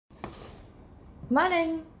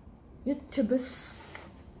Morning, YouTubers.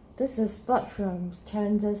 This is bought from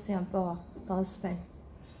Challenger Singapore store spend.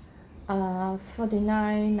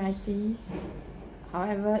 $49.90.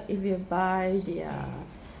 However, if you buy the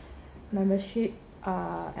membership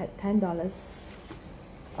at $10,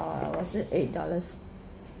 was it $8?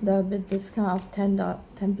 There'll be discount of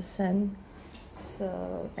 10%.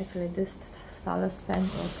 So actually, this dollar spend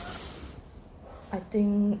was, I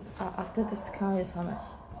think, after discount is how much?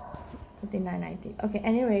 $39.90. Okay,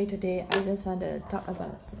 anyway, today I just want to talk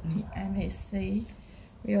about Sony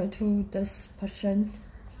MHC-V02. This portion,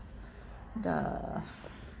 the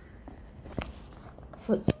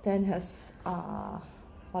foot stand has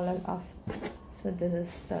fallen off. So this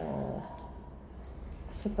is the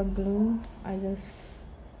super glue.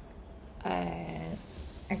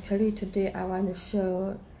 Actually today I want to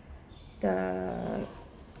show the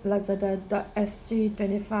Lazada.sg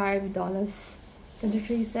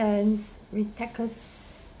 $25.23 Retekess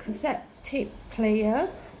cassette tape player.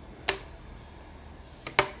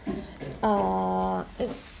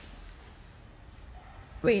 It's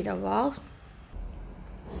wait a while.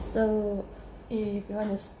 So if you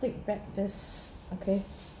want to stick back this, okay,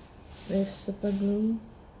 with super glue.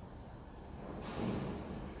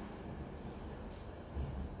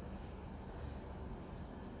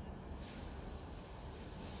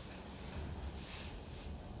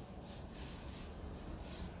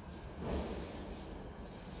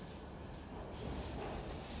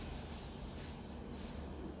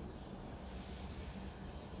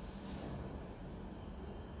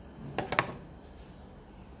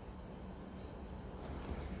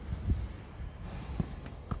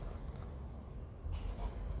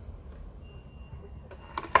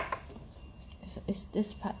 It's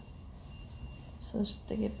this part, so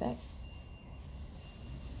stick it back,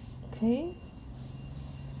 okay.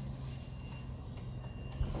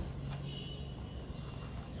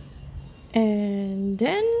 And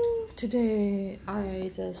then today I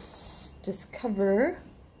just discovered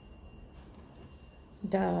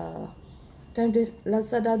the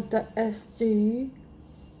Lazada.sg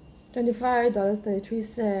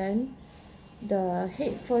 $25.33 the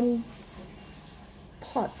headphone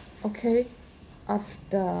port, okay, of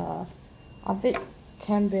it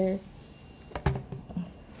can be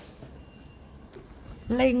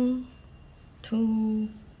linked to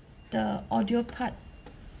the audio part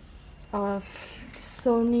of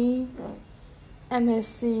Sony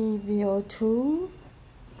MHC-V02,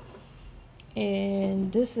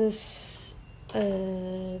 and this is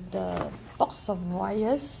the box of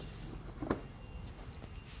wires.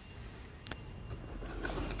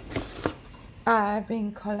 I've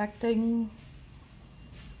been collecting.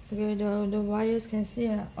 Okay, the wires, can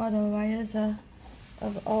see all the wires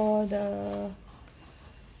of all the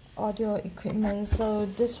audio equipment. So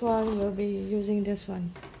this one will be using this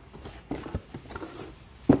one,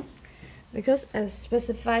 because as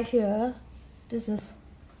specified here, this is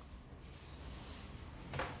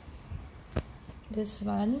this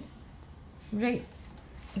one red,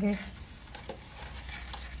 okay,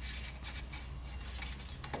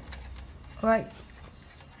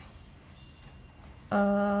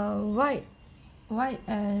 white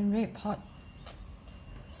and red pot.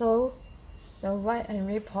 So the white and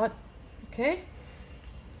red pot, okay,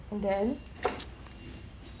 and then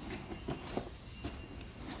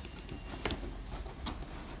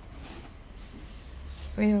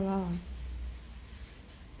bring around.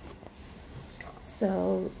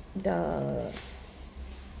 So the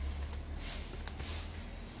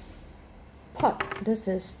pot, this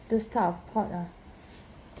is this type of pot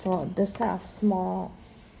for this type of small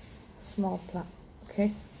plug,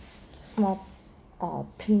 okay, small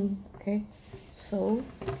pin, okay. So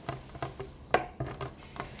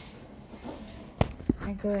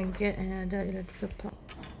I go and get another electrical plug.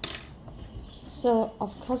 So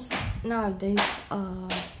of course nowadays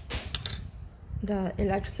the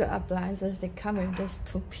electrical appliances, they come with this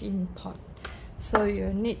 2-pin pot, so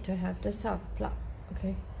you need to have this type of plug,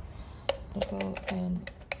 okay. I go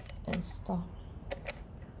and install,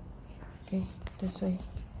 okay, this way.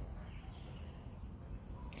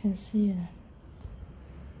 Can see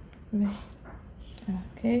right,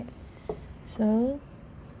 okay. So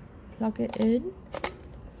plug it in,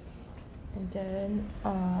 and then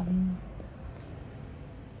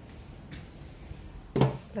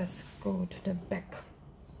let's go to the back.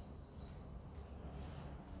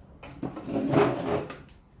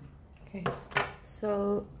 Okay,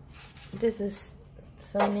 so this is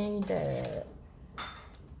Sony, the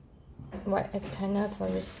white antenna for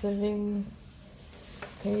receiving,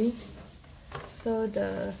 okay. So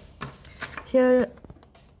the here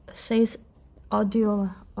says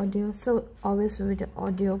audio audio, so always with the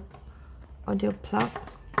audio plug.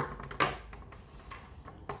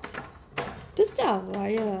 This type of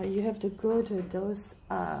wire, you have to go to those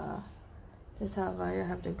this type of wire, you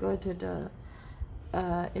have to go to the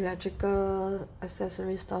electrical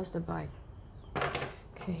accessory stores to buy.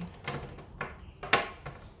 Okay.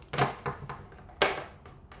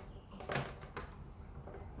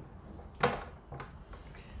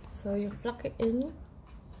 So you plug it in.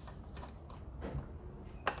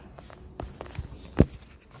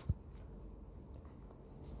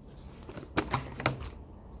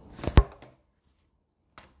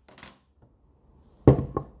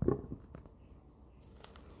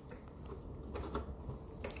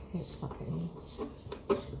 Plug it in.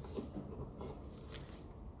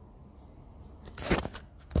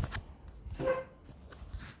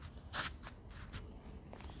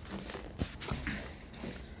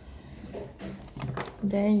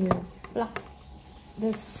 Then you plug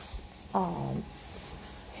this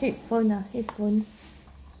headphone.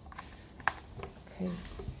 Okay.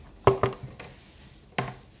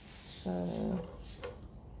 So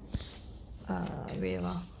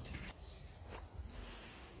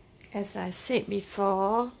as I said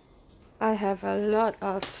before, I have a lot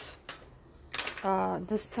of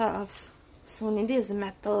this type of Sony. This is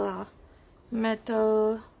metal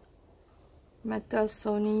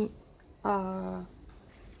Sony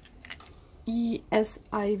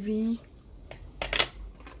ESIV.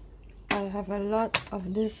 I have a lot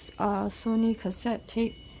of this Sony cassette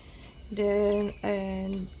tape, then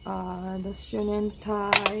and the Sony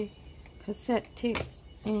Thai cassette tapes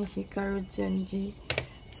in Hikaru Genji.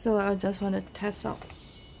 So I just want to test out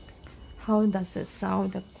how does it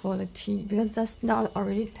sound, the quality, because just now I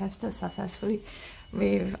already tested successfully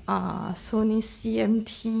with Sony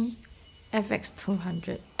CMT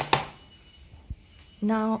FX200.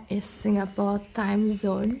 Now it's Singapore time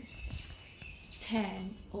zone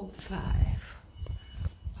 10:05.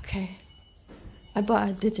 Okay, I bought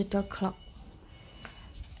a digital clock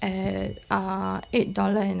at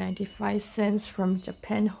 $8.95 from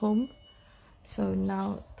Japan Home. So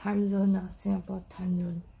now time zone, Singapore time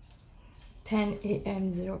zone 10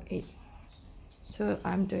 AM 08. So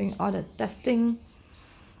I'm doing all the testing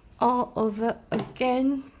all over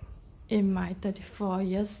again in my 34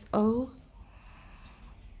 years old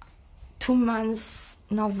 2 months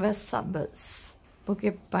Northwest Suburbs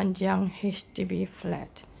Bukit Panjang HDB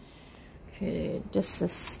flat. Okay, this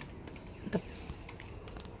is the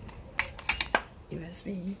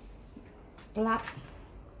USB plug.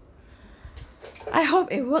 I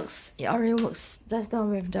hope it works. It already works. Just now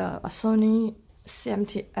with the Sony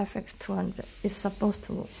CMT FX200. It's supposed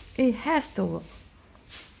to work. It has to work.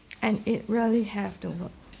 And it really have to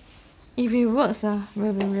work. If it works,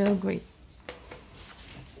 will be real great.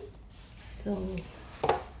 So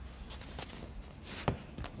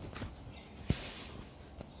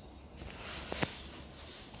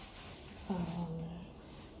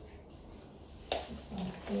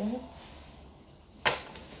here.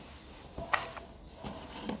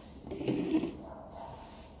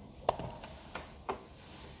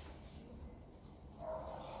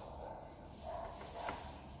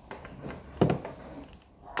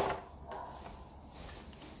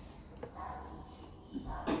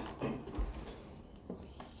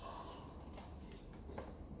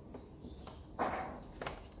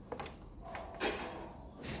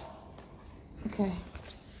 Okay,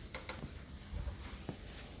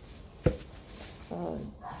 so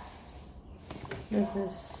this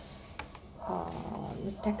is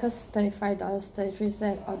Retekess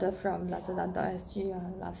 $35.33 order from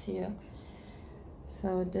Lazada.sg last year.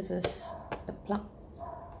 So this is the plug,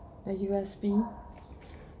 the USB.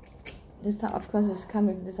 This type, of course, is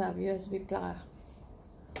coming with this type of USB plug.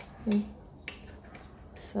 Okay.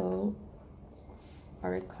 So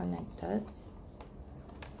already connected.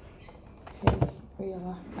 Okay,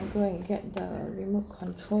 I'm going to get the remote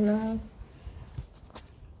controller.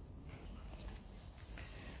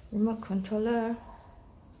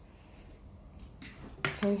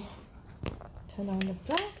 Okay, turn on the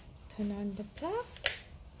plug.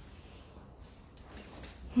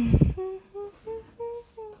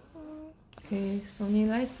 Okay, Sony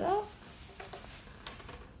lights off.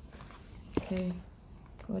 Okay,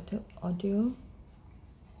 go to audio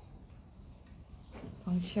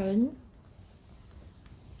function.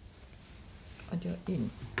 Audio in.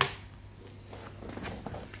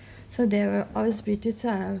 So there will always be this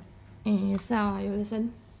sound. You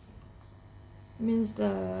listen. Means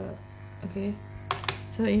the okay.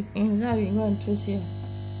 So if inside you go and choose here.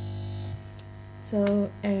 So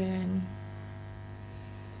and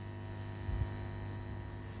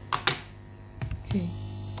okay.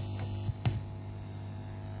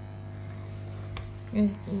 nhìn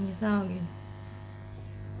sao kìa.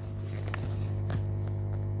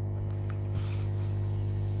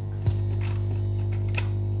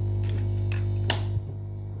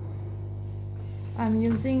 I'm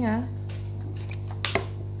using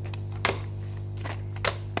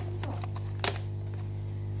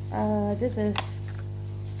this is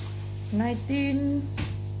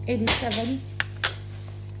 1987.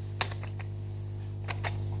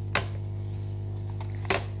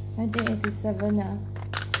 1987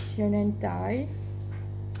 Shannon die.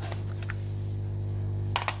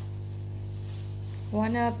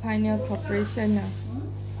 Warner Pioneer Corporation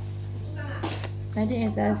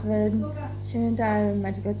 1987 Shannon die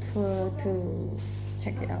magical tour to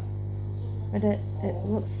check it out whether it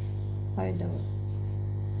works how it does.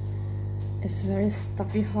 It's very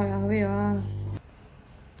stuffy hot.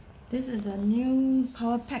 This is a new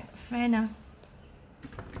power pack fan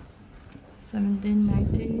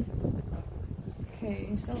 1790.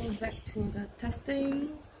 Okay, so back to the testing.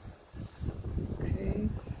 Okay.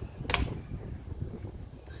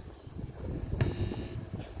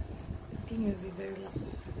 I think it will be very loud.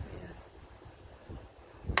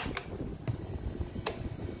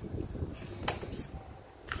 Oops.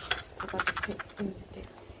 Forgot to put in the tape.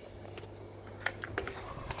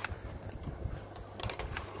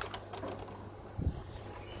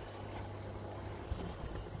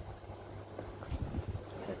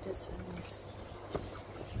 So this one is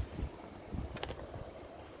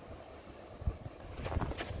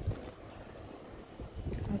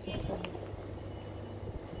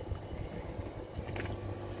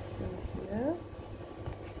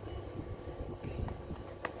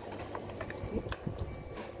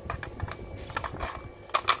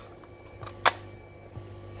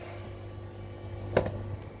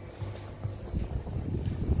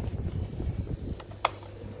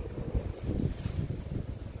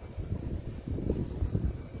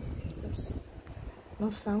no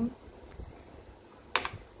sound.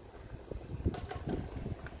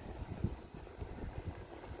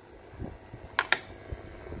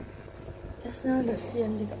 Just now the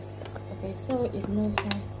CMD got stuck. Okay, so if no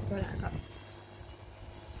sound, go like that.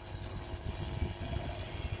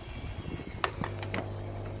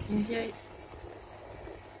 Can you hear it?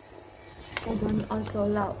 So don't on so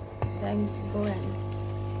loud. Then go and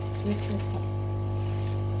use this one.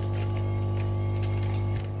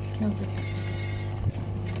 No, this one.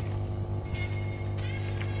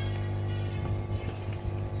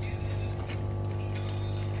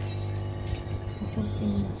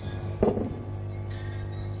 Something.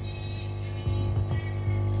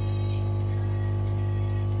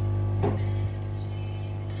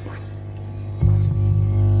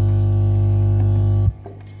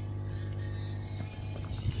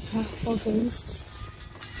 Something.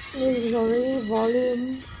 This is already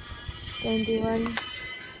volume 21.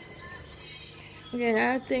 Okay,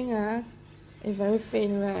 another thing it's very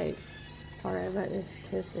faint, right? However, let's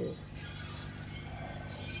test this.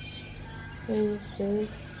 Taste this.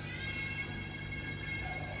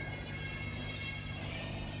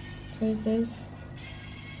 Taste this.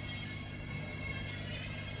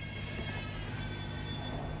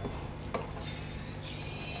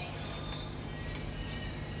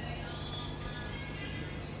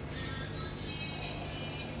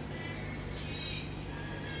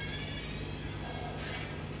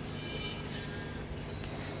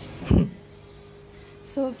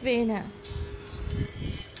 So faint.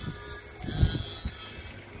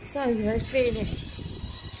 So it's very faint.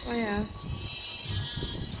 Why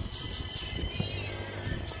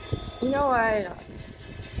You know why?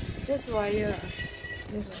 This wire.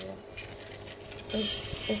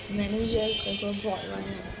 It's many years ago bought one.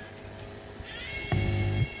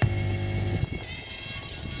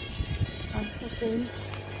 So faint.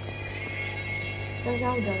 That's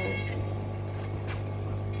how the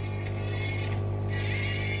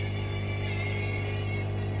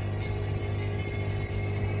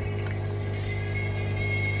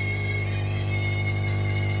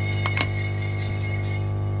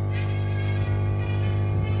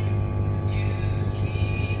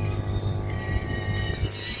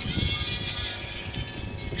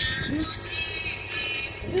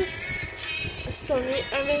Sony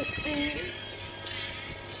MHC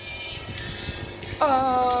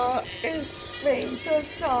is fainter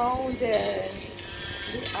sound than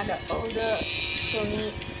the other older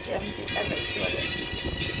Sony 70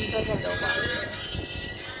 MX200 because of the wire.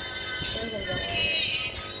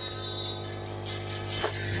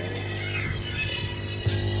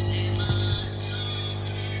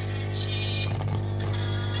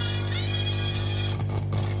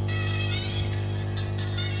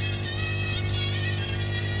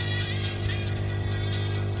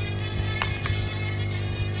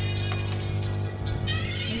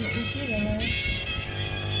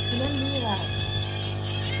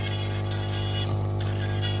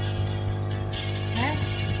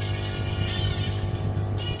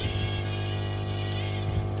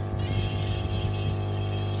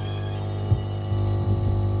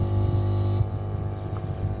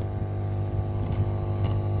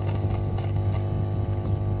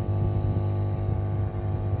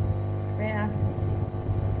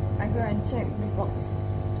 and check the box.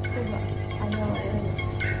 Still got iron wire.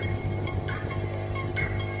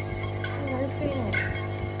 Very faint.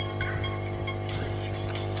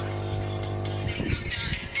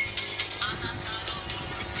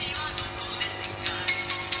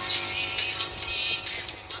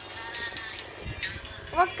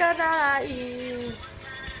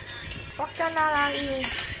 Wakanarai.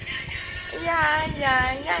 Yeah,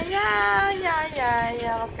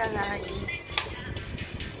 wakanarai.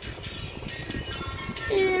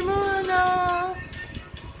 Imuno.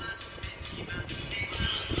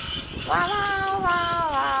 Wow.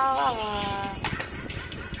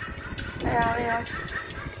 Yeah.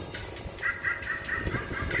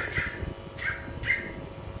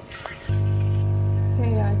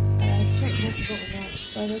 Okay, I checked this book out,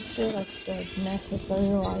 but it's still like the necessary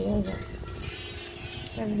wires.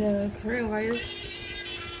 And the current wires